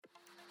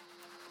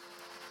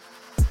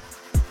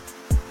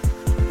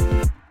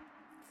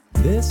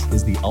This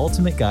is the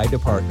Ultimate Guide to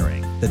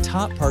Partnering, the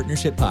top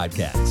partnership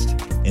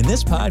podcast. In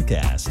this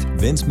podcast,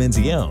 Vince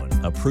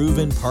Menzione, a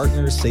proven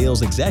partner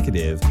sales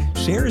executive,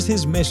 shares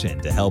his mission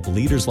to help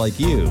leaders like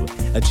you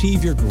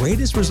achieve your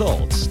greatest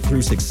results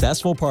through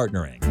successful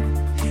partnering.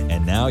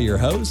 And now your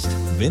host,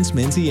 Vince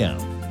Menzione.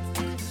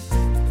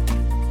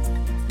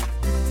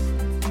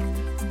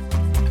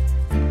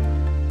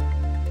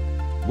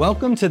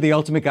 Welcome to the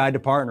Ultimate Guide to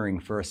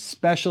Partnering for a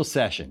special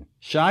session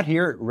shot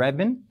here at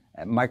Redmond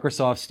at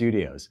Microsoft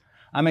Studios.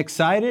 I'm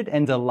excited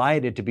and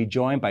delighted to be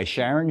joined by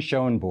Sharon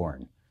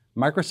Schoenborn,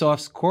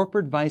 Microsoft's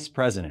Corporate Vice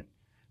President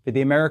for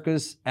the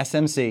Americas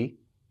SMC,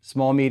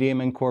 Small, Medium,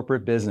 and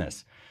Corporate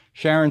Business.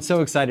 Sharon, so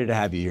excited to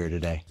have you here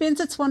today. Vince,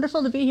 it's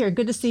wonderful to be here.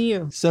 Good to see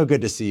you. So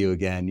good to see you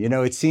again. You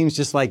know, it seems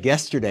just like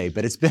yesterday,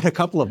 but it's been a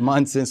couple of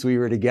months since we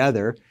were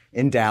together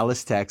in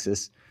Dallas,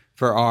 Texas,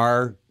 for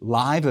our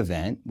live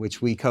event,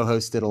 which we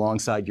co-hosted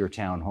alongside your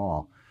town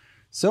hall.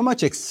 So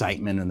much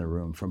excitement in the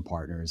room from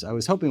partners. I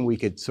was hoping we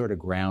could sort of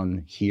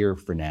ground here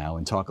for now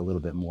and talk a little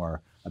bit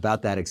more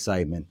about that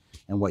excitement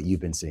and what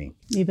you've been seeing.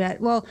 You bet.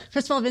 Well,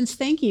 first of all, Vince,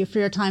 thank you for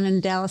your time in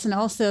Dallas and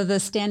also the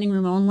standing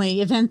room only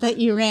event that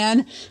you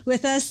ran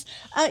with us.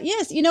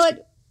 Yes, you know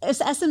what?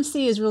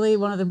 SMC is really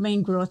one of the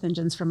main growth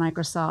engines for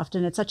Microsoft,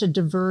 and it's such a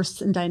diverse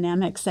and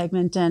dynamic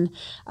segment. And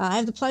I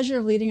have the pleasure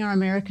of leading our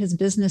Americas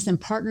business, and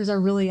partners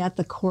are really at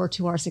the core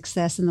to our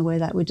success in the way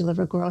that we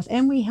deliver growth.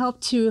 And we help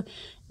to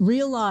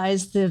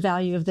realize the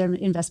value of their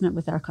investment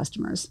with our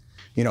customers.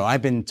 You know,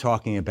 I've been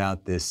talking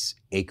about this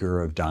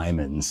acre of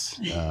diamonds,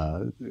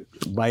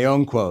 my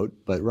own quote,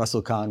 but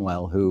Russell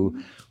Conwell,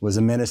 who was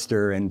a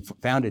minister and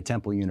founded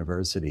Temple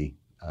University,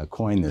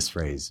 coined this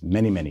phrase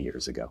many, many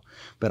years ago.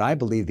 But I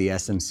believe the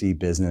SMC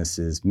business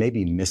is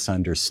maybe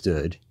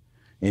misunderstood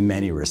in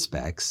many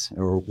respects,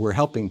 or we're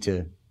helping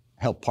to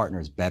help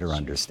partners better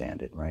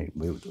understand it, right?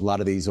 A lot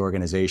of these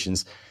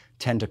organizations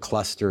tend to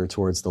cluster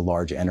towards the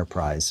large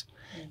enterprise.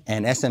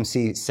 And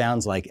SMC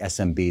sounds like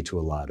SMB to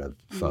a lot of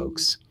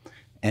folks.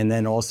 And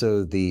then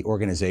also the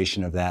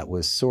organization of that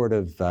was sort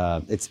of,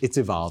 it's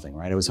evolving,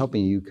 right? I was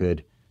hoping you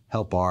could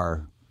help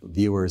our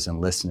viewers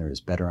and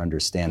listeners better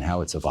understand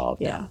how it's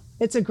evolved. Yeah,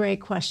 it's a great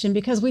question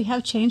because we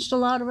have changed a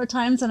lot over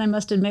times, and I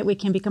must admit we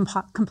can be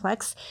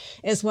complex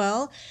as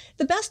well.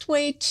 The best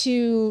way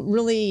to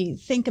really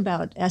think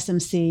about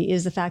SMC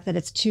is the fact that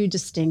it's two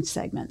distinct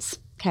segments.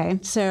 Okay,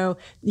 so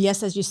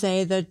yes, as you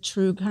say, the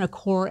true kind of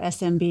core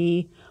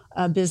SMB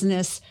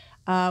business,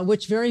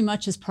 which very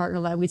much is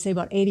partner-led. We'd say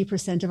about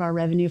 80% of our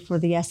revenue for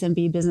the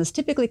SMB business,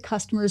 typically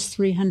customers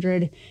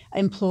 300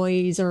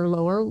 employees or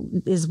lower,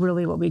 is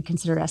really what we'd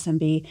consider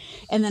SMB.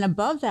 And then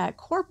above that,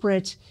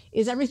 corporate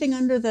is everything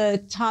under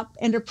the top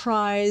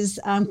enterprise,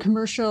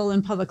 commercial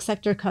and public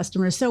sector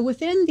customers. So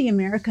within the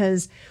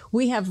Americas,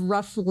 we have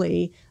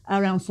roughly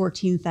around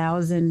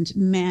 14,000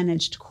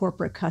 managed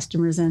corporate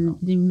customers and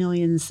the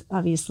millions,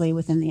 obviously,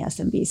 within the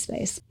SMB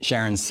space.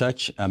 Sharon,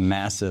 such a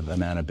massive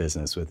amount of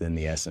business within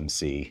the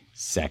SMC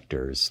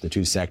sectors, the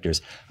two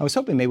sectors. I was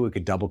hoping maybe we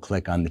could double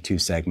click on the two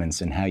segments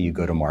and how you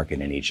go to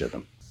market in each of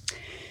them.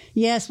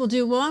 Yes, we'll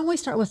do. Well, why don't we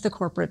start with the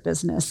corporate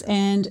business?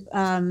 And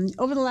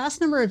over the last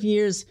number of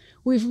years,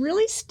 we've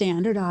really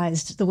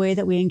standardized the way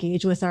that we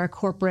engage with our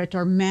corporate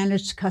or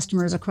managed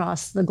customers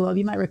across the globe.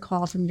 You might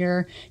recall from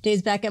your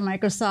days back at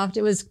Microsoft,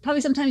 it was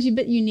probably sometimes a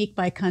bit unique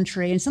by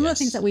country. And some of the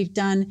things that we've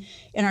done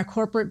in our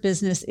corporate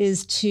business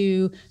is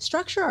to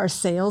structure our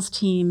sales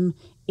team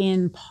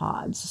in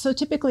pods. So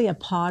typically a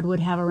pod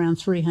would have around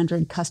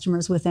 300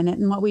 customers within it.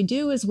 And what we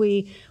do is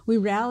we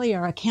rally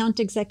our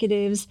account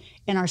executives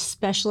and our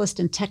specialist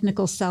and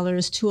technical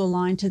sellers to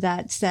align to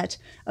that set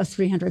of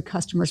 300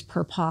 customers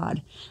per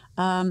pod.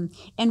 And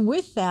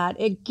with that,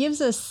 it gives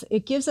us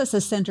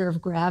a center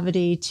of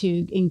gravity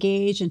to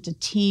engage and to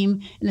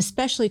team, and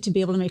especially to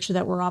be able to make sure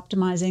that we're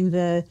optimizing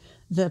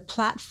the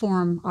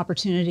platform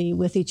opportunity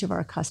with each of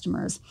our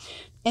customers.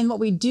 And what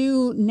we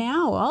do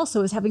now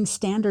also is having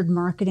standard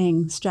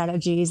marketing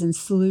strategies and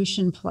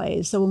solution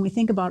plays. So when we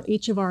think about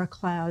each of our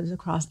clouds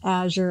across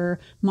Azure,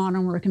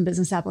 Modern Work, and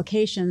Business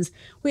Applications,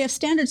 we have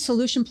standard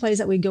solution plays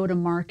that we go to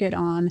market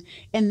on.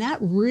 And that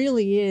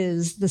really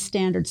is the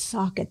standard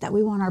socket that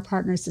we want our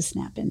partners to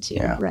snap into,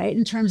 right?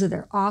 In terms of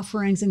their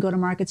offerings and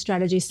go-to-market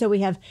strategies. So we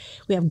have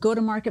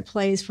go-to-market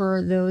plays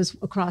for those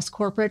across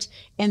corporate,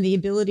 and the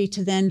ability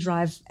to then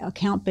drive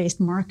account-based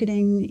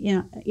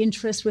marketing,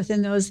 interest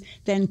within those,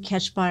 then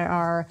catch by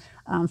our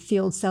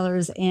field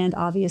sellers and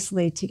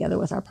obviously together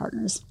with our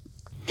partners.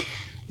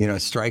 You know,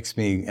 it strikes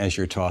me as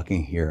you're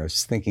talking here, I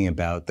was thinking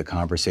about the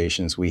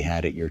conversations we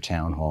had at your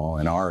town hall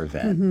and our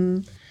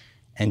event,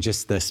 and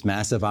just this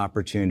massive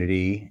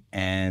opportunity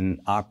and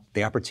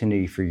the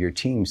opportunity for your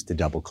teams to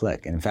double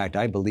click. And in fact,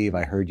 I believe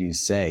I heard you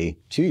say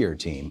to your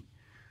team,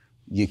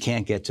 you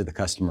can't get to the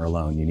customer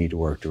alone. You need to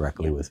work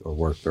directly with, or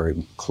work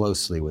very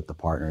closely with the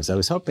partners. I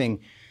was hoping,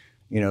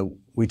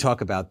 we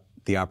talk about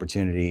the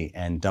opportunity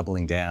and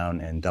doubling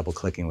down and double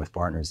clicking with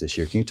partners this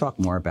year. Can you talk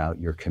more about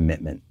your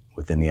commitment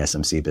within the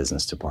SMC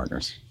business to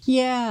partners?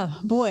 Yeah,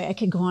 boy, I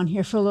could go on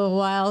here for a little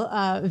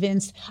while,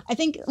 Vince. I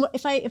think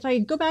if I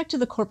go back to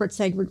the corporate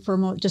segment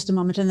for just a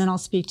moment, and then I'll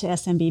speak to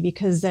SMB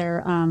because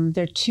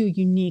they're two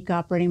unique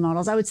operating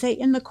models. I would say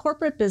in the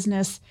corporate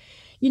business,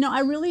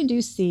 I really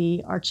do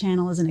see our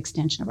channel as an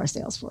extension of our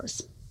sales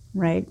force,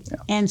 right? Yeah.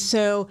 And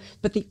so,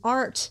 but the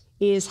art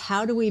is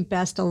how do we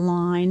best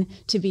align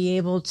to be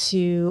able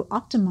to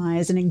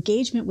optimize an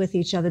engagement with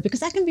each other,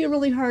 because that can be a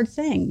really hard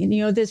thing.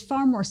 And, there's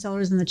far more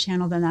sellers in the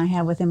channel than I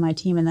have within my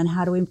team. And then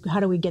how do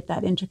we get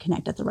that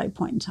interconnect at the right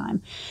point in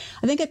time?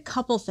 I think a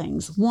couple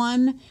things.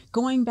 One,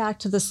 going back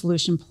to the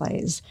solution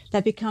plays,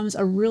 that becomes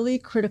a really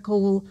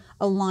critical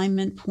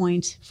alignment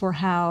point for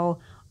how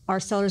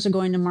our sellers are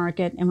going to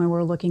market, and when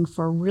we're looking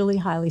for really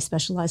highly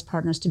specialized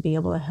partners to be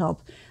able to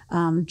help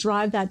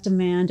drive that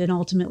demand and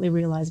ultimately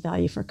realize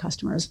value for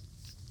customers.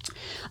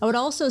 I would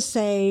also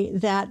say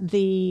that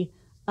the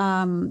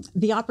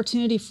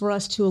opportunity for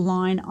us to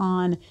align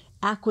on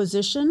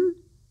acquisition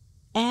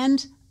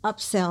and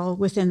upsell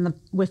within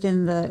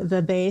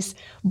the base.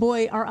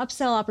 Boy, our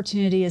upsell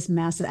opportunity is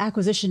massive.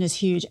 Acquisition is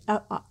huge.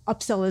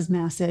 Upsell is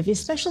massive,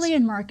 especially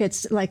in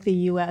markets like the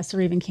US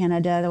or even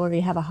Canada, where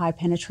we have a high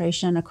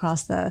penetration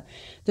across the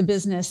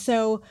business.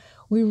 So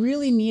we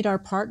really need our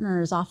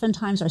partners,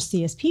 oftentimes our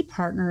CSP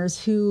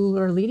partners who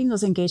are leading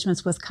those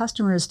engagements with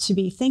customers, to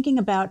be thinking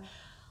about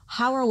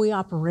how are we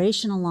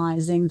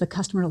operationalizing the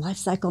customer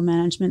lifecycle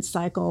management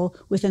cycle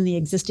within the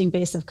existing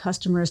base of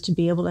customers to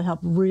be able to help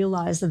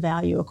realize the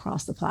value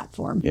across the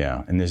platform?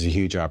 Yeah, and there's a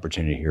huge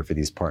opportunity here for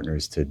these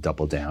partners to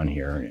double down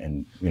here.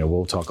 And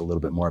we'll talk a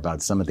little bit more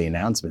about some of the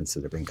announcements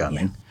that have been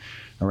coming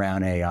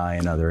around AI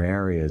and other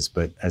areas.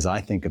 But as I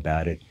think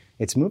about it,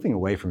 it's moving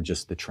away from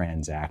just the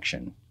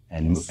transaction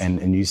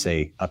and you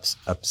say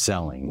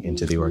upselling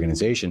into the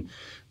organization,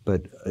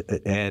 but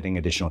adding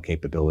additional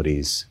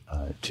capabilities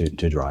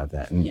to drive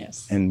that.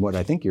 And what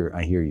I think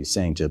I hear you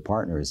saying to the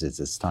partners is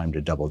it's time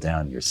to double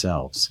down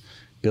yourselves,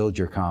 build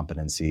your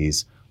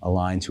competencies,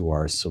 align to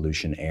our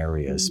solution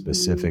areas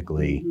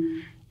specifically,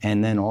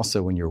 and then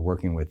also when you're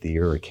working with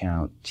your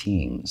account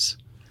teams,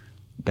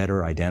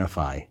 better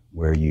identify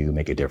where you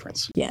make a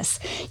difference. Yes.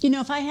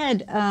 If I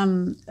had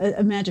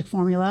a magic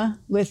formula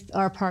with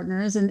our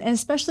partners, and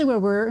especially where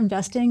we're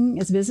investing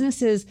as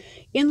businesses,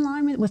 in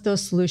alignment with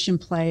those solution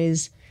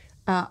plays,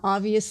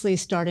 obviously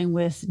starting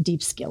with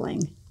deep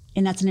skilling.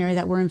 And that's an area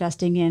that we're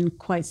investing in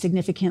quite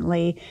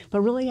significantly,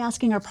 but really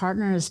asking our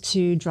partners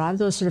to drive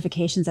those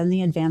certifications and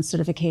the advanced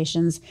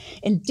certifications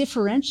and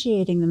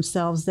differentiating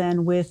themselves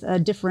then with a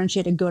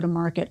differentiated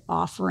go-to-market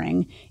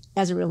offering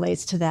as it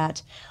relates to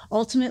that.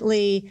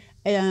 Ultimately,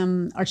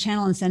 our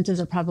channel incentives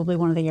are probably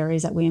one of the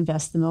areas that we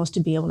invest the most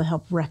to be able to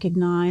help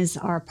recognize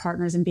our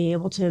partners and be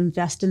able to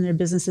invest in their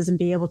businesses and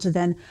be able to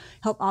then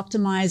help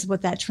optimize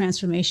what that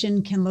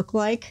transformation can look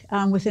like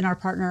within our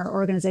partner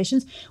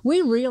organizations.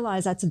 We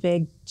realize that's a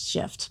big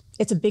shift.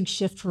 It's a big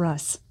shift for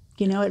us.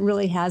 It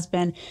really has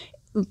been.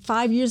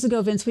 5 years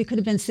ago, Vince, we could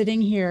have been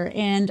sitting here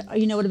and,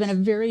 it would have been a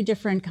very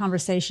different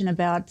conversation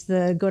about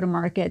the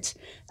go-to-market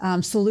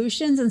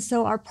solutions. And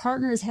so our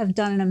partners have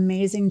done an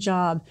amazing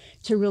job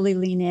to really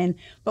lean in,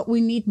 but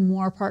we need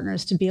more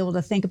partners to be able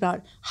to think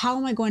about how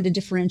am I going to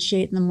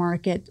differentiate in the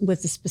market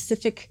with the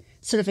specific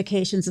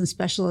certifications and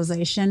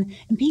specialization,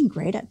 and being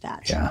great at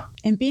that. Yeah.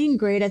 And being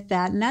great at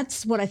that. And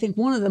that's what I think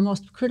one of the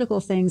most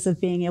critical things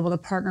of being able to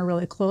partner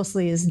really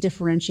closely is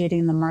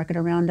differentiating the market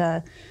around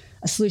a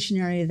solution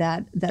area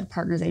that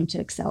partners aim to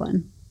excel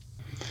in.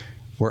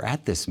 We're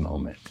at this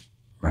moment,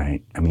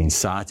 right? I mean,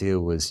 Satya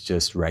was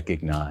just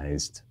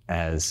recognized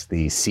as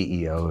the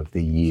CEO of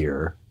the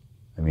year.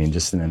 I mean,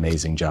 just an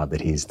amazing job that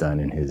he's done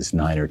in his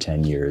 9 or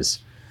 10 years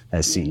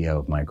as CEO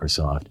of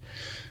Microsoft.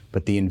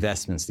 But the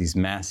investments, these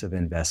massive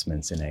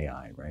investments in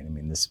AI, right? I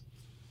mean,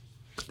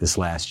 this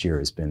last year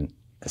has been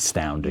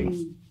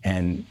astounding.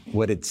 And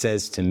what it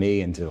says to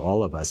me and to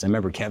all of us, I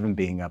remember Kevin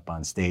being up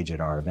on stage at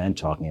our event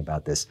talking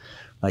about this,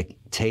 like,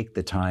 take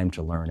the time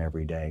to learn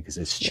every day because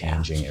it's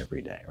changing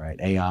every day, right?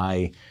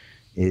 AI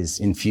is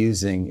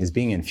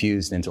being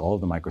infused into all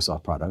of the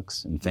Microsoft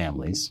products and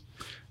families.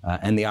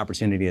 And the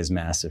opportunity is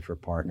massive for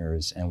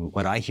partners. And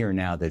what I hear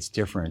now that's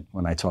different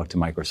when I talk to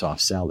Microsoft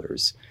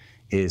sellers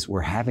is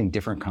we're having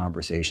different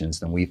conversations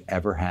than we've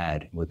ever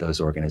had with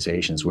those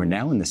organizations. We're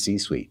now in the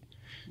C-suite.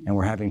 And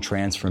we're having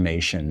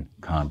transformation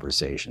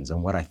conversations.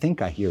 And what I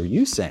think I hear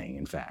you saying,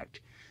 in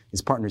fact,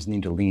 is partners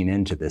need to lean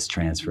into this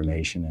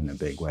transformation in a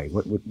big way.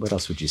 What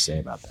else would you say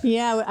about that?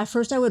 Yeah,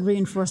 first I would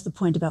reinforce the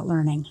point about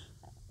learning.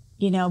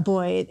 I've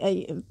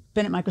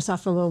been at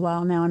Microsoft for a little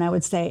while now, and I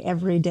would say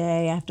every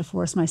day I have to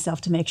force myself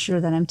to make sure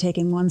that I'm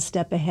taking one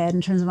step ahead in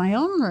terms of my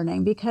own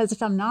learning, because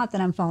if I'm not, then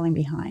I'm falling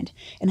behind.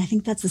 And I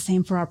think that's the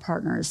same for our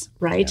partners,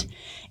 right?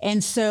 Yeah.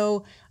 And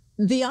so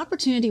the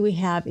opportunity we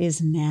have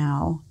is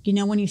now.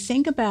 When you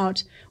think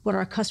about what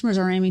our customers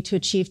are aiming to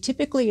achieve,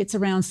 typically it's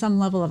around some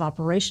level of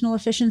operational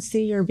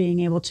efficiency or being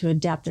able to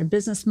adapt their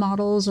business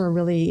models or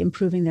really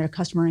improving their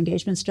customer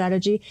engagement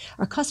strategy.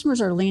 Our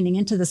customers are leaning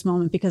into this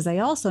moment because they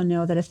also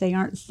know that if they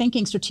aren't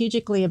thinking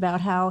strategically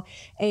about how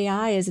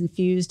AI is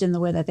infused in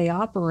the way that they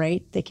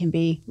operate, they can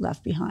be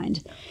left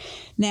behind.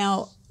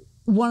 Now,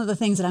 one of the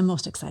things that I'm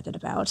most excited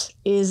about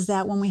is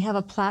that when we have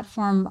a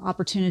platform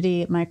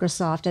opportunity at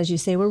Microsoft, as you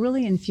say, we're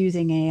really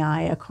infusing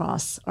AI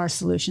across our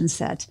solution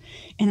set.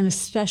 And I'm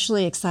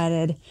especially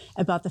excited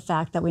about the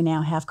fact that we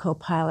now have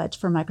Copilot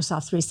for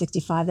Microsoft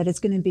 365, that it's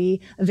going to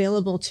be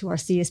available to our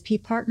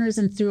CSP partners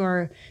and to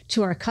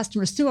our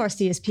customers through our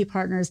CSP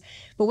partners.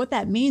 But what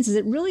that means is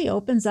it really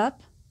opens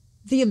up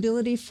the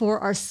ability for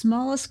our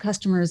smallest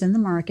customers in the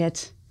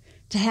market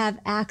to have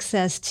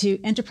access to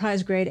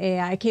enterprise-grade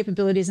AI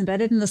capabilities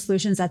embedded in the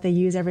solutions that they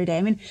use every day.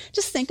 I mean,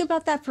 just think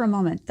about that for a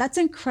moment. That's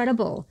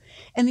incredible.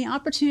 And the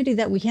opportunity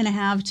that we can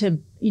have to,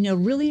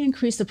 really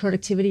increase the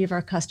productivity of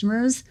our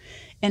customers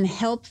and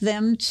help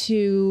them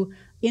to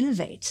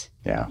innovate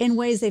in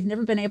ways they've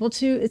never been able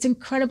to, it's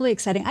incredibly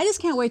exciting. I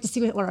just can't wait to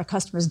see what our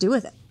customers do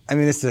with it. I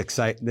mean,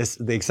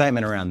 the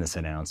excitement around this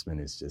announcement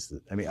is just,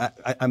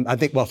 I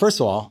think, well, first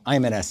of all,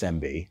 I'm an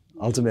SMB.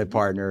 Ultimate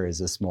Partner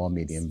is a small,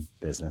 medium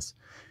business.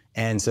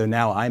 And so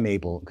now I'm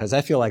able, because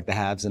I feel like the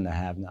haves and the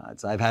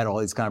have-nots. I've had all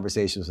these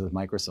conversations with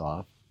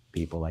Microsoft,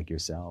 people like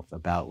yourself,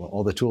 about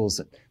all the tools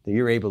that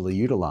you're able to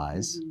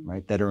utilize,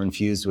 right, that are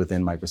infused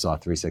within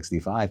Microsoft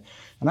 365.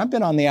 And I've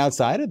been on the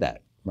outside of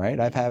that, right?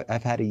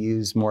 I've had to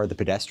use more of the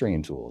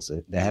pedestrian tools.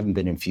 They haven't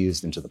been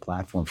infused into the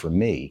platform for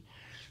me.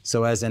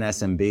 So as an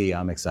SMB,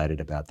 I'm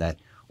excited about that.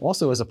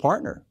 Also as a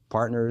partner.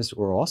 Partners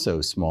were also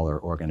smaller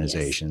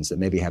organizations that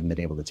maybe haven't been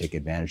able to take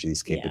advantage of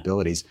these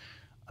capabilities.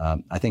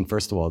 I think,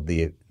 first of all,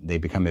 they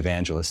become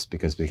evangelists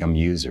because they become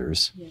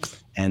users.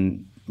 Yes.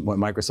 And what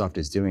Microsoft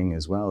is doing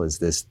as well is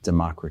this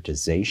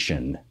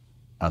democratization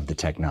of the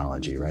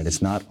technology, right?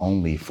 It's not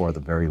only for the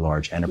very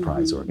large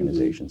enterprise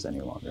organizations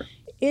any longer.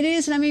 It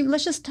is. And I mean,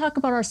 let's just talk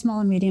about our small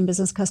and medium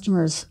business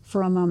customers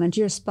for a moment.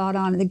 You're spot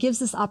on. It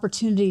gives us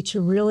opportunity to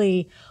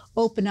really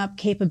open up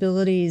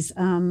capabilities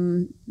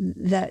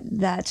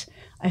that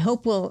I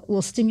hope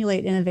will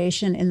stimulate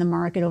innovation in the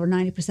market. Over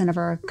 90% of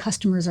our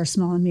customers are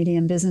small and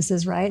medium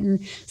businesses, right?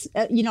 And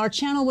our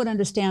channel would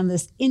understand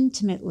this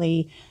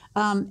intimately.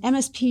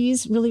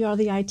 MSPs really are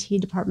the IT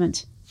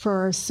department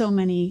for so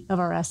many of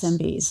our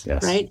SMBs,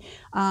 yes. Right?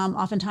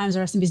 Oftentimes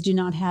our SMBs do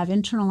not have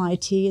internal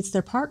IT. It's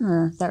their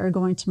partner that are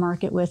going to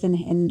market with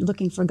and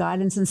looking for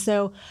guidance. And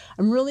so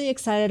I'm really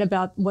excited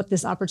about what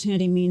this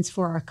opportunity means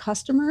for our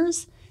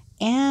customers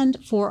and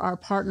for our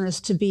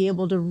partners to be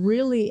able to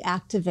really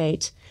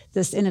activate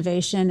this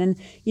innovation.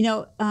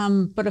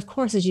 And, but of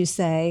course, as you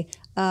say,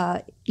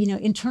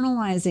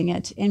 internalizing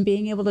it and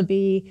being able to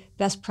be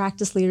best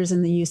practice leaders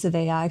in the use of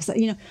AI.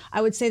 Because,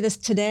 I would say this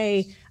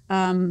today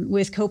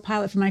with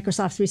Copilot for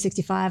Microsoft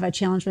 365, I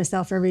challenge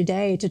myself every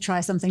day to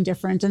try something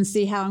different and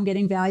see how I'm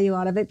getting value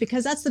out of it,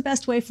 because that's the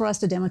best way for us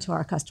to demo to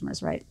our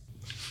customers, right?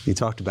 You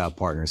talked about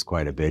partners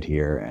quite a bit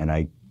here, and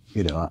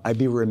I'd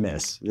be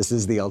remiss. This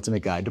is the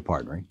ultimate guide to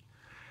partnering.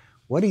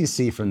 What do you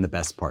see from the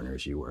best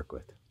partners you work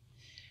with?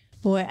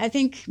 Boy, I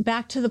think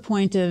back to the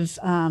point of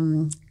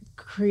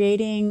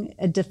creating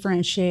a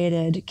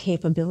differentiated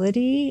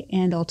capability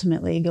and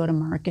ultimately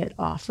go-to-market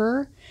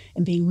offer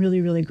and being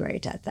really, really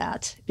great at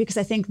that. Because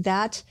I think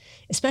that,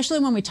 especially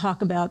when we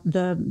talk about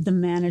the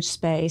managed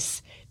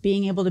space,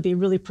 being able to be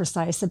really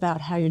precise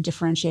about how you're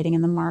differentiating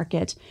in the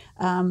market,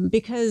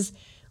 because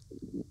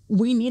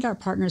we need our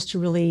partners to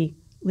really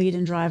lead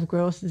and drive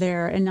growth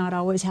there and not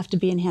always have to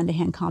be in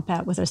hand-to-hand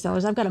combat with our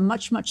sellers. I've got a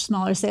much, much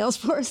smaller sales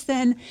force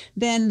than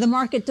the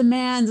market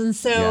demands. And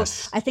so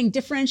yes. I think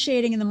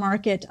differentiating in the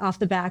market off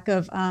the back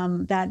of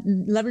that,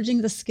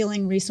 leveraging the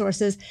skilling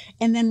resources,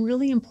 and then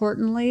really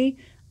importantly,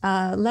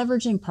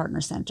 leveraging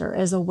Partner Center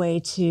as a way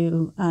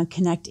to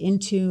connect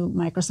into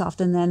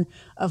Microsoft, and then,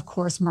 of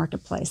course,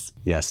 Marketplace.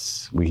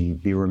 Yes,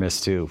 we'd be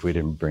remiss too if we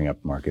didn't bring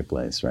up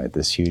Marketplace, right?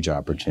 This huge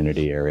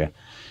opportunity area.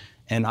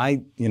 And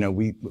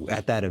we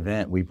at that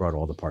event, we brought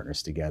all the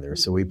partners together.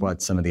 So we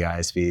brought some of the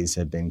ISVs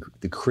have been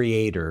the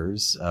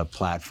creators of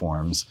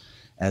platforms,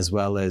 as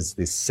well as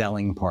the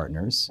selling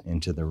partners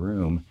into the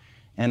room.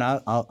 And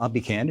I'll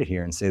be candid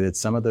here and say that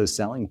some of those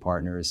selling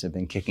partners have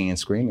been kicking and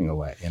screaming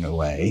away in a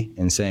way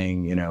and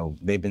saying,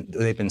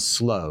 they've been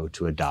slow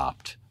to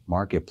adopt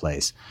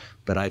Marketplace.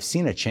 But I've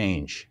seen a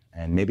change,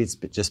 and maybe it's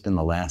just been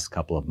the last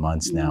couple of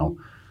months now.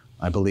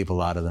 I believe a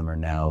lot of them are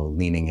now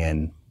leaning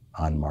in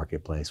on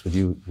Marketplace. Would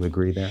you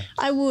agree there?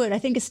 I would. I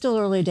think it's still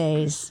early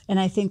days, and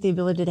I think the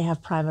ability to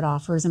have private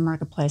offers in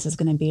Marketplace is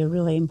going to be a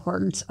really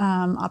important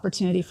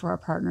opportunity for our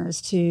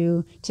partners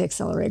to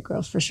accelerate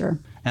growth for sure.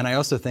 And I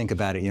also think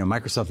about it,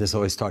 Microsoft has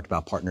always talked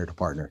about partner to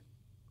partner,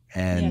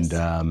 and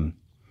yes.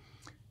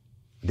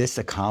 This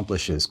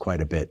accomplishes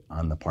quite a bit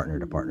on the partner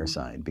to partner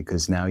side,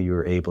 because now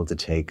you're able to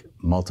take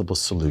multiple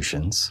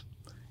solutions,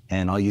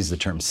 and I'll use the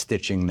term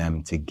stitching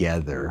them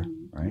together,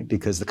 right?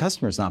 Because the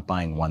customer's not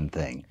buying one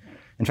thing.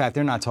 In fact,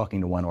 they're not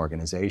talking to one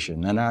organization.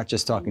 They're not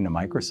just talking to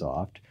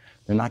Microsoft.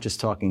 They're not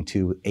just talking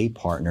to a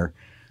partner.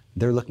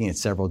 They're looking at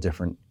several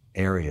different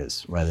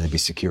areas, whether it be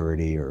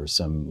security or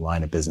some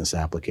line of business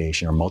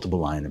application or multiple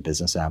line of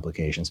business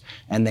applications,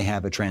 and they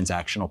have a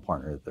transactional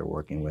partner that they're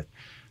working with.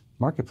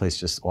 Marketplace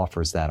just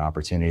offers that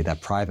opportunity,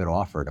 that private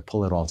offer to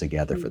pull it all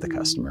together for the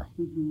customer.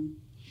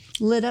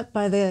 Lit up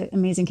by the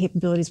amazing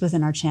capabilities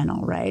within our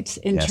channel, right?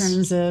 In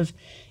terms of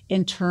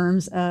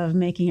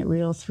making it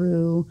real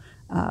through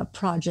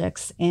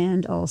projects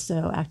and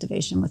also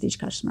activation with each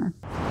customer.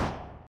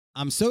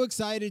 I'm so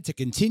excited to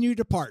continue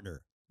to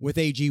partner with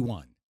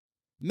AG1.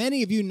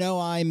 Many of you know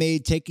I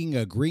made taking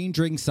a green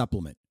drink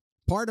supplement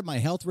part of my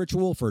health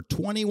ritual for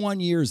 21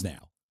 years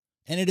now,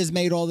 and it has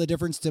made all the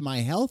difference to my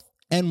health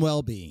and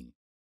well-being.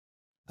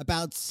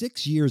 About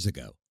 6 years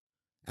ago,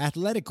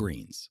 Athletic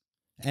Greens,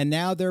 and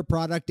now their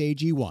product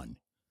AG1,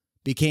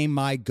 became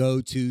my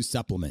go-to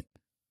supplement.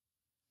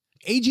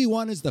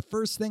 AG1 is the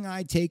first thing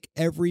I take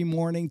every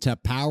morning to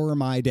power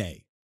my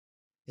day.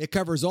 It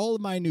covers all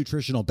of my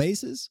nutritional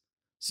bases,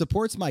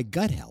 supports my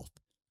gut health,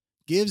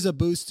 gives a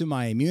boost to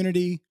my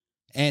immunity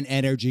and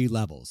energy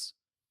levels.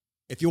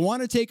 If you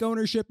want to take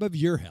ownership of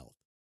your health,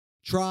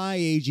 try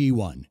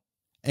AG1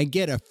 and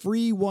get a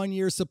free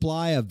 1-year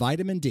supply of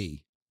vitamin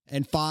D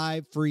and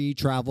 5 free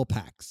travel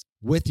packs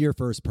with your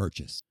first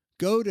purchase.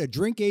 Go to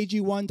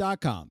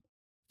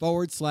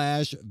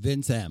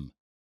drinkag1.com/Vince M.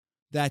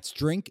 That's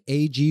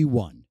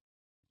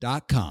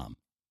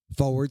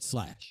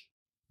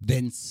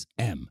drinkag1.com/Vince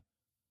M.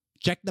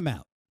 Check them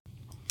out.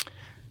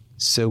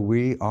 So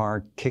we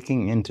are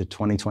kicking into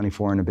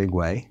 2024 in a big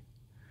way.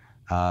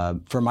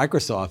 For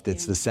Microsoft,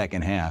 it's the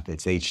second half.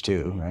 It's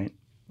H2, right?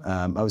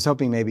 I was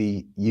hoping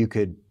maybe you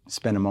could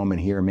spend a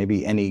moment here,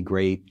 maybe any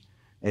great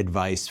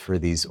advice for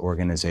these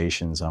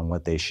organizations on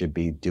what they should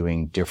be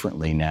doing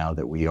differently now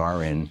that we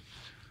are in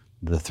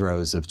the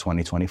throes of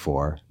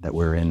 2024, that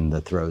we're in the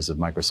throes of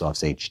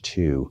Microsoft's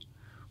H2.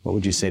 What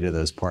would you say to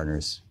those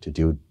partners to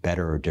do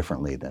better or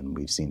differently than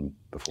we've seen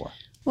before?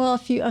 Well,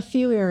 a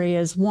few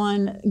areas.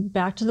 One,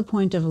 back to the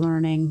point of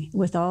learning,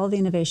 with all the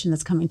innovation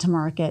that's coming to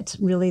market,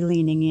 really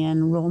leaning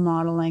in, role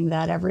modeling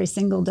that every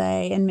single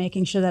day, and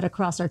making sure that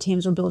across our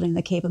teams we're building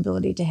the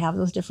capability to have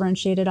those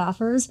differentiated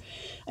offers.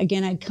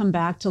 Again, I'd come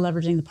back to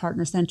leveraging the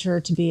Partner Center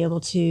to be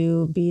able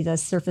to be the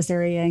surface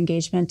area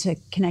engagement to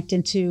connect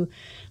into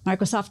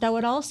Microsoft. I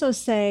would also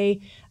say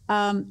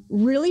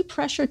really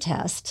pressure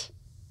test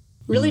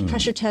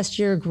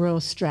your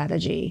growth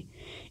strategy.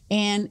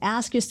 And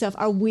ask yourself,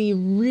 are we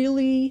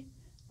really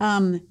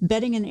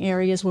betting in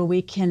areas where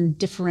we can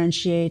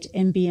differentiate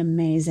and be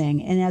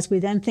amazing? And as we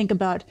then think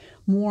about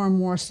more and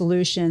more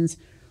solutions,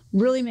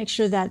 really make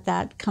sure that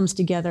that comes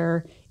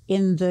together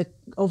in the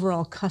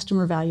overall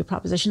customer value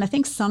proposition. I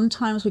think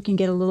sometimes we can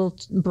get a little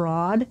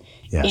broad,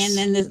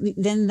 and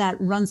then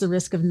that runs the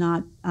risk of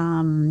not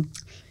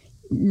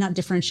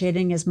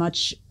differentiating as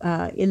much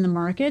in the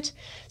market.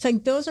 So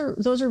like those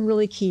are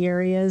really key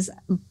areas.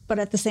 But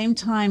at the same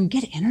time,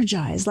 get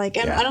energized. I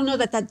don't know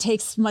that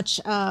takes much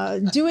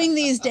doing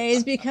these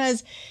days,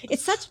 because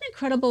it's such an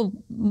incredible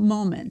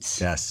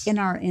moment in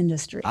our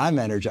industry. I'm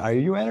energized. Are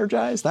you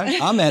energized?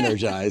 I'm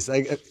energized.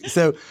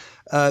 You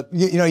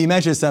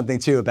mentioned something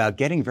too about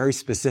getting very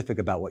specific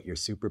about what your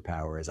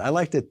superpower is. I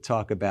like to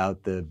talk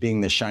about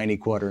being the shiny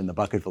quarter in the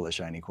bucket full of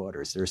shiny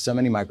quarters. There are so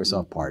many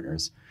Microsoft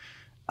partners.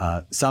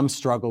 Some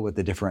struggle with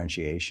the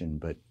differentiation,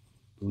 but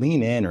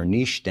lean in or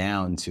niche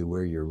down to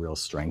where your real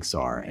strengths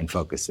are and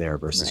focus there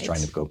versus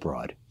trying to go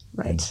broad.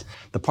 Right. And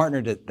the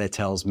partner that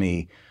tells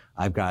me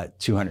I've got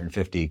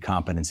 250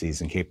 competencies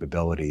and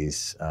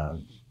capabilities,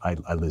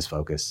 I lose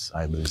focus.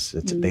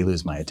 They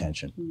lose my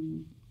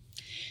attention.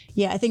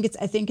 Yeah, I think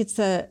it's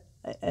an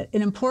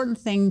important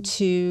thing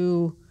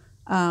to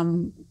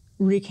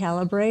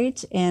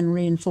recalibrate and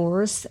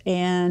reinforce,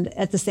 and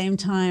at the same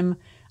time,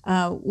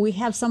 we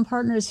have some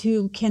partners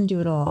who can do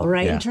it all,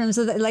 right? In terms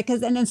of so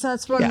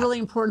that's one really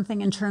important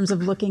thing in terms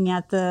of looking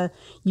at the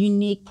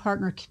unique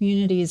partner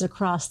communities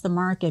across the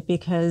market,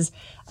 because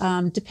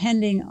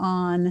depending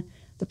on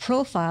the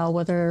profile,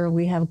 whether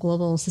we have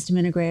global system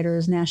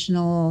integrators,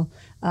 national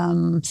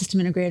system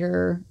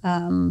integrator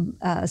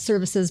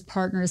services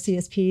partners,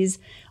 CSPs,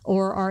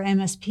 or our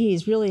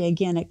MSPs, really,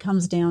 again, it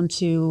comes down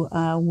to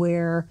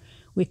where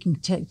we can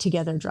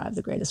together drive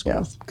the greatest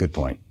growth. Good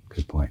point.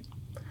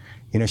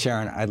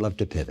 Sharon, I'd love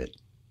to pivot.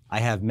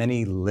 I have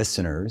many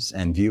listeners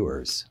and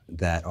viewers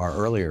that are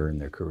earlier in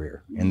their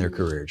career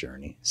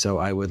journey. So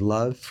I would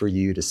love for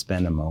you to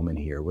spend a moment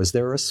here. Was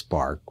there a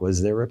spark?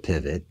 Was there a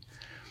pivot?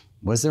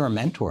 Was there a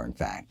mentor, in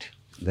fact,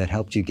 that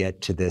helped you get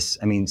to this?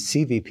 I mean,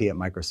 CVP at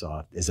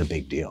Microsoft is a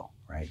big deal,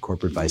 right?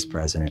 Corporate Vice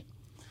President.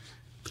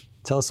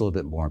 Tell us a little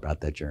bit more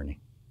about that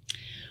journey.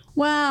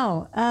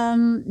 Wow.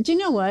 Do you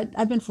know what?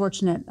 I've been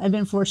fortunate.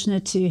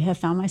 To have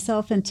found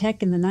myself in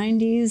tech in the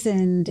 90s,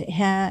 and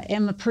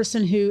am a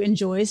person who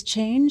enjoys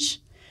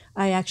change.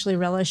 I actually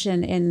relish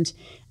and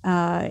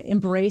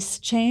embrace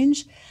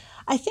change.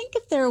 I think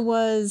if there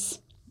was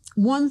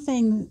one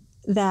thing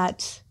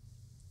that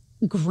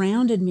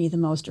grounded me the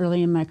most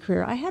early in my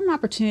career. I had an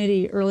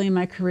opportunity early in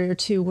my career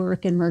to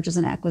work in mergers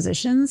and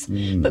acquisitions,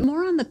 but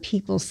more on the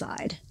people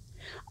side,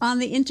 on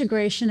the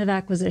integration of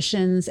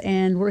acquisitions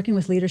and working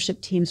with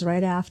leadership teams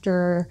right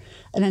after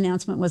an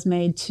announcement was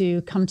made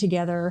to come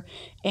together.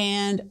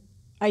 And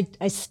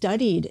I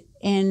studied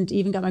and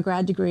even got my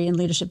grad degree in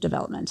leadership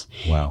development.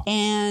 Wow.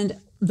 And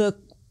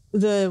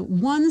the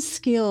one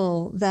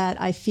skill that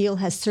I feel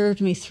has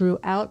served me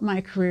throughout my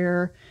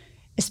career,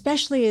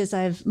 especially as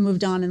I've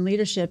moved on in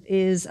leadership,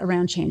 is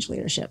around change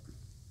leadership.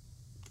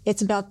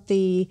 It's about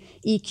the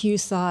EQ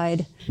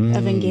side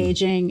of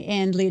engaging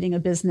and leading a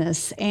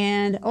business.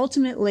 And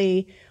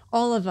ultimately,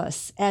 all of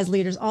us as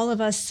leaders, all of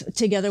us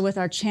together with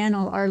our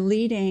channel are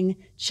leading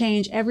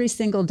change every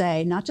single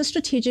day, not just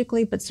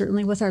strategically, but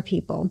certainly with our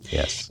people.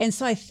 Yes. And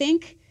so I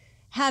think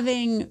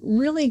having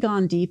really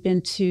gone deep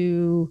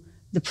into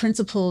the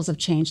principles of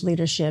change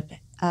leadership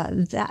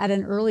that at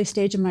an early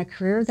stage of my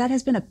career, that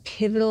has been a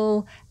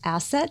pivotal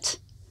asset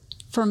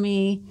for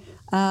me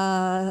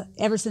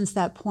ever since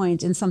that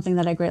point, and something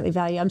that I greatly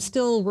value. I'm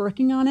still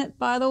working on it,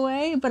 by the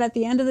way, but at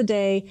the end of the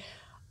day,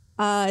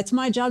 it's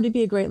my job to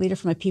be a great leader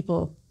for my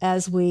people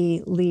as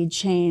we lead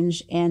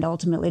change and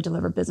ultimately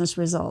deliver business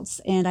results.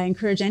 And I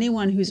encourage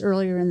anyone who's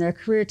earlier in their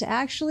career to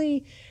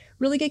actually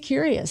really get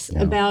curious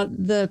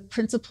about the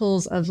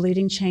principles of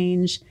leading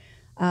change,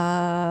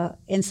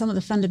 and some of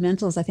the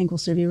fundamentals I think will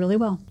serve you really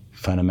well.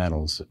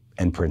 Fundamentals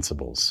and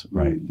principles,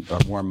 right,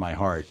 warm my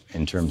heart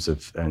in terms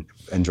of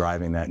and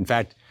driving that. In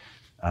fact,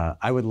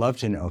 I would love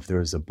to know if there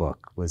was a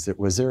book. Was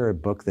there a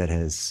book that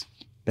has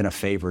been a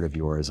favorite of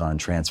yours on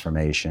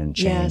transformation,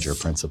 change, or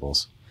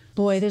principles?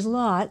 Boy, there's a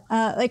lot.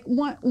 Like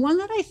one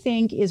that I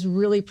think is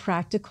really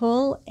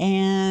practical,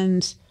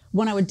 and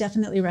one I would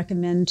definitely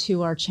recommend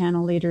to our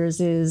channel leaders,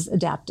 is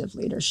Adaptive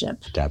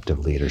Leadership. Adaptive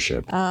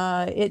Leadership.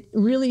 It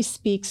really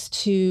speaks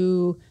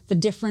to the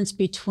difference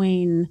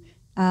between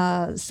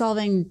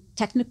solving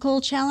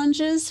technical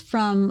challenges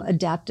from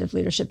adaptive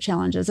leadership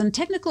challenges. And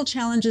technical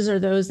challenges are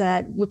those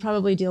that we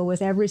probably deal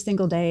with every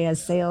single day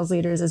as sales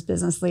leaders, as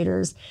business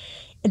leaders.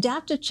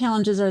 Adaptive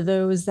challenges are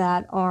those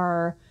that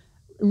are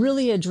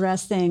really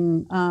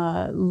addressing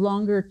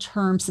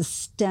longer-term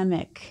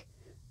systemic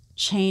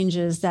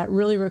changes that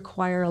really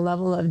require a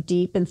level of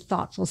deep and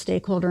thoughtful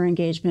stakeholder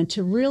engagement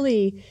to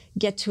really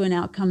get to an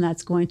outcome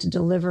that's going to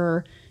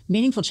deliver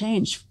meaningful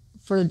change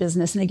for the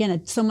business. And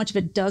again, so much of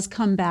it does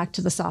come back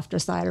to the softer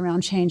side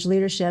around change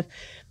leadership,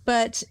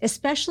 but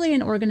especially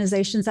in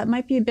organizations that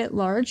might be a bit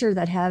larger,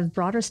 that have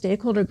broader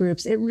stakeholder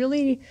groups, it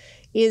really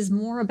is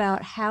more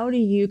about how do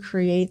you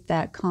create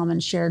that common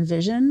shared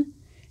vision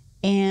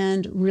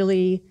and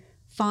really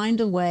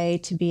find a way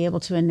to be able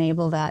to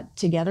enable that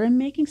together, and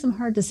making some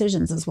hard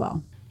decisions as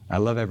well. I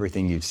love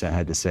everything you've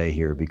had to say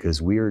here,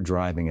 because we are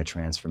driving a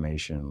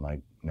transformation like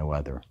no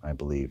other, I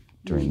believe,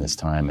 during this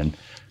time. And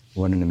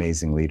what an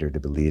amazing leader to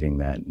be leading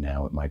that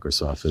now at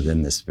Microsoft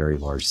within this very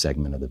large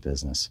segment of the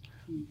business.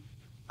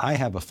 I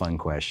have a fun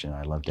question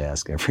I love to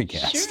ask every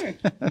guest. Sure.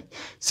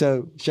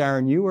 So,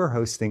 Sharon, you are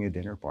hosting a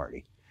dinner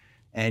party.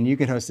 And you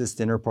can host this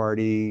dinner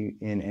party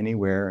in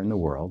anywhere in the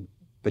world,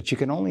 but you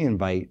can only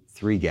invite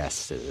 3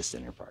 guests to this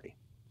dinner party,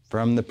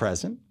 from the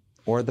present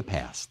or the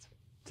past,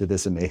 to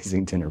this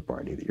amazing dinner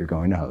party that you're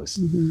going to host.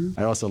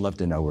 I'd also love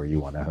to know where you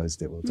want to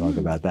host it. We'll talk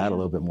about that a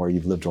little bit more.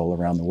 You've lived all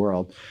around the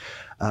world.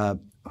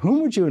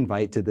 Whom would you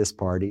invite to this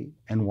party,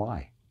 and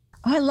why?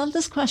 Oh, I love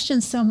this question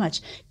so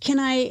much. Can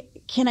I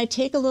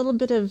take a little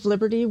bit of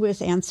liberty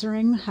with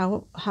answering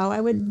how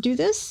I would do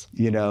this?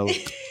 You know,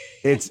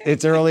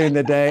 it's early in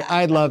the day.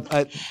 I'd love,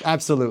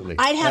 absolutely.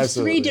 I'd have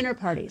absolutely. 3 dinner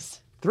parties.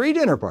 3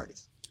 dinner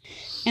parties.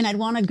 And I'd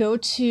want to go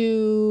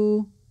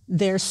to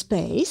their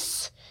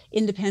space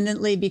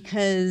independently,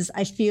 because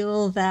I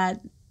feel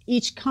that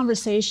each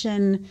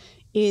conversation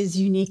is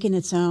unique in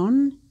its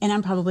own. And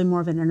I'm probably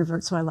more of an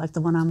introvert, so I like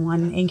the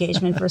one-on-one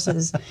engagement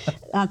versus.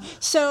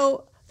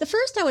 So the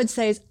first I would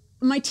say is,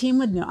 my team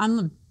would know I'm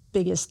the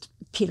biggest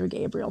Peter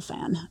Gabriel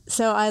fan.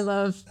 So I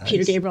love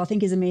Peter Gabriel. I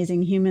think he's an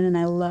amazing human, and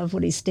I love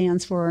what he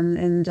stands for,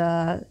 and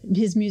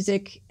his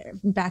music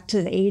back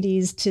to the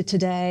 80s to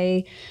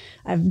today.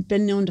 I've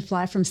been known to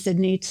fly from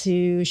Sydney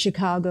to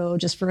Chicago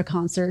just for a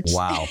concert.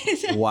 Wow.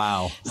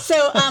 Wow.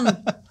 So,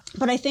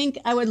 but I think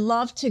I would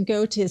love to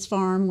go to his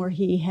farm where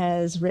he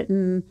has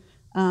written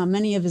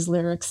many of his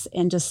lyrics,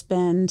 and just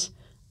spend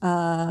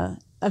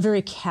a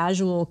very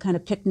casual kind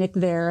of picnic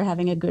there,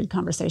 having a good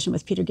conversation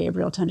with Peter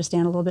Gabriel to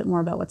understand a little bit more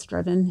about what's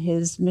driven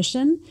his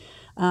mission,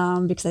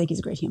 because I think he's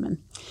a great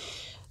human.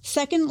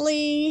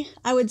 Secondly,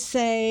 I would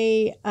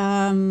say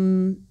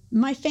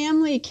my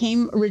family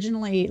came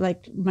originally,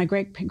 like my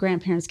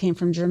great-grandparents came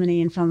from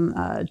Germany and from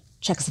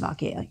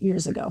Czechoslovakia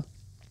years ago.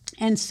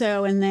 And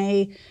so, and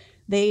they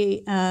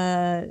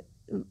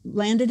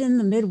landed in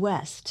the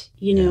Midwest,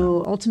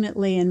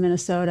 ultimately in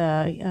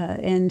Minnesota,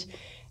 and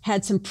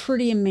had some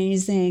pretty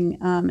amazing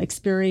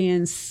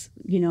experience,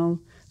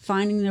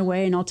 finding their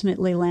way and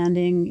ultimately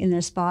landing in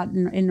their spot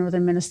in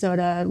northern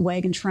Minnesota,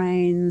 wagon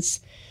trains,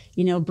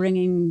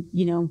 bringing,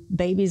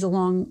 babies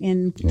along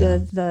in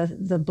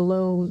the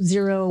below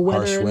zero weather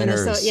harsh in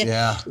winters.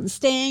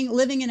 Minnesota.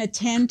 Living in a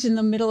tent in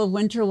the middle of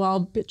winter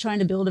while trying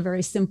to build a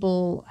very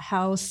simple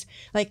house.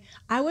 Like,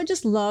 I would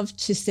just love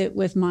to sit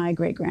with my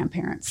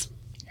great-grandparents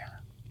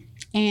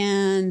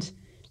and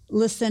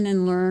listen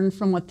and learn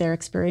from what their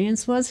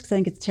experience was, because I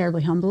think it's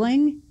terribly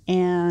humbling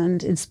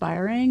and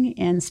inspiring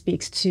and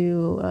speaks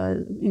to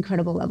an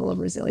incredible level of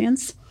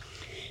resilience.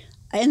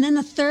 And then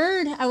the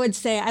third, I would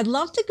say, I'd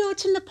love to go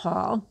to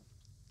Nepal,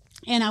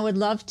 and I would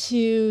love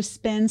to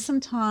spend some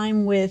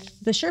time with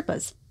the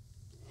Sherpas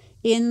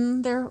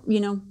in their,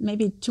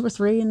 maybe 2 or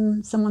 3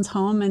 in someone's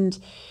home,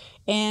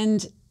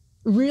 and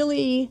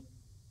really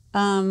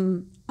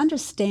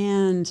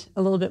understand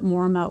a little bit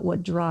more about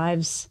what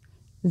drives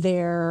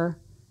their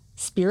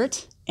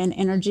spirit and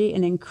energy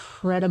and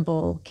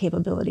incredible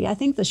capability. I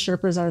think the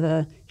Sherpas are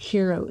the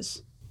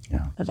heroes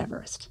of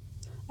Everest.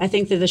 I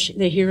think they're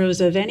the heroes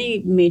of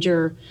any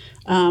major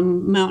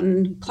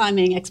mountain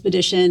climbing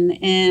expedition.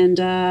 And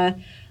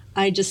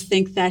I just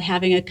think that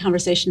having a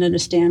conversation to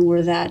understand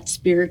where that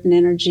spirit and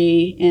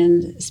energy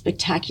and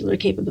spectacular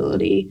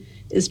capability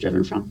is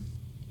driven from.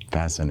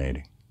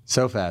 Fascinating.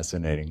 So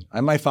fascinating.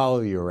 I might follow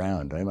you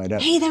around. I might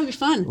have. Hey, that would be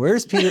fun. Where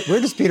does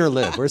Peter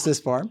live? Where's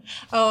this farm?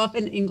 Oh, up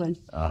in England.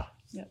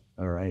 Yep.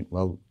 All right.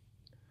 Well,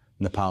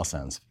 Nepal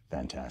sounds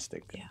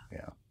fantastic.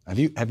 Yeah. Have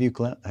you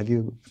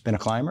been a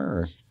climber?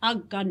 Or? Oh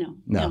God, no.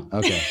 No.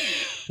 Okay.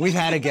 We've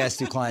had a guest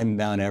who climbed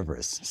Mount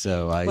Everest,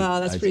 so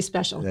that's pretty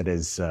special. That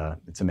is,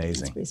 it's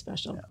amazing. It's pretty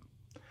special. Yeah.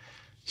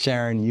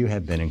 Sharon, you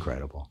have been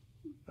incredible.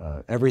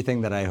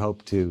 Everything that I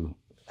hope to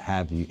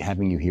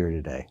having you here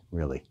today,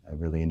 really. I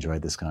really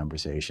enjoyed this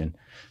conversation.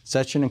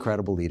 Such an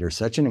incredible leader,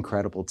 such an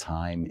incredible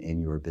time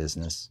in your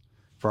business.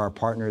 For our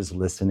partners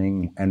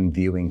listening and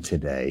viewing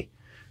today,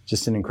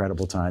 just an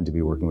incredible time to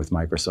be working with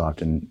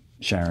Microsoft and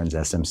Sharon's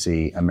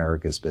SMC,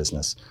 America's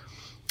Business.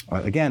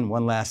 Again,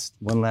 one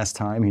last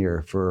time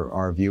here for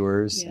our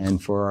viewers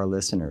and for our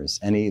listeners.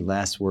 Any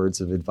last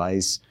words of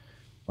advice,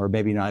 or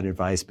maybe not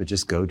advice, but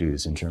just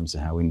go-dos in terms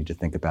of how we need to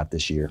think about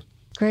this year?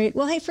 Great.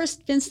 Well, hey,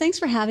 first, Vince, thanks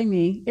for having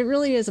me. It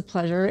really is a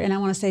pleasure. And I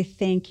want to say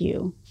thank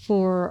you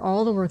for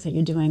all the work that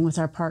you're doing with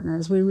our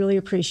partners. We really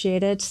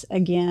appreciate it.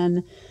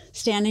 Again,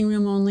 standing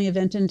room only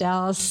event in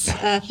Dallas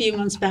a few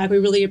months back. We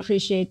really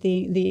appreciate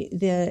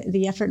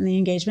the effort and the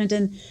engagement.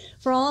 And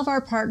for all of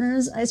our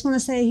partners, I just want to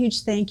say a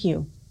huge thank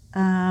you.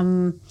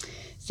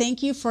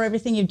 Thank you for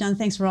everything you've done.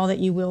 Thanks for all that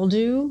you will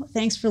do.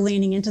 Thanks for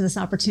leaning into this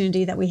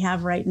opportunity that we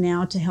have right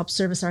now to help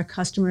service our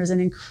customers in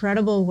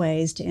incredible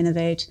ways to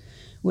innovate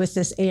with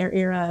this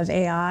era of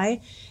AI,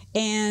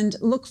 and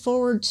look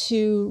forward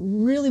to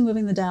really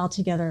moving the dial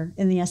together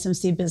in the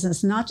SMC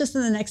business, not just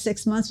in the next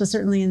 6 months, but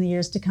certainly in the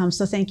years to come.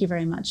 So thank you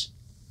very much.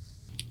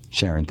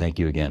 Sharon, thank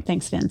you again.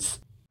 Thanks, Vince.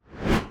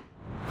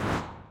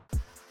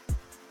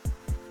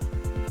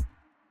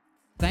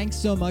 Thanks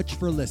so much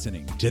for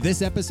listening to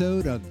this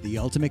episode of The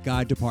Ultimate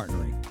Guide to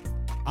Partnering.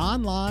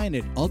 Online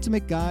at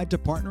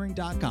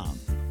ultimateguidetopartnering.com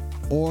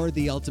or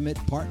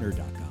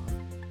theultimatepartner.com.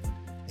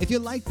 If you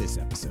like this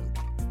episode,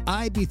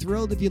 I'd be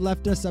thrilled if you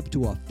left us up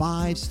to a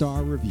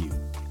 5-star review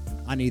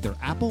on either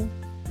Apple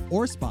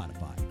or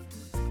Spotify.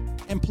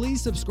 And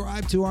please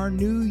subscribe to our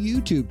new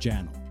YouTube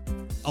channel,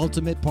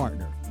 Ultimate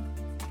Partner.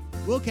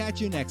 We'll catch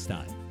you next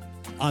time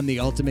on The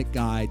Ultimate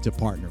Guide to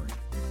Partnering.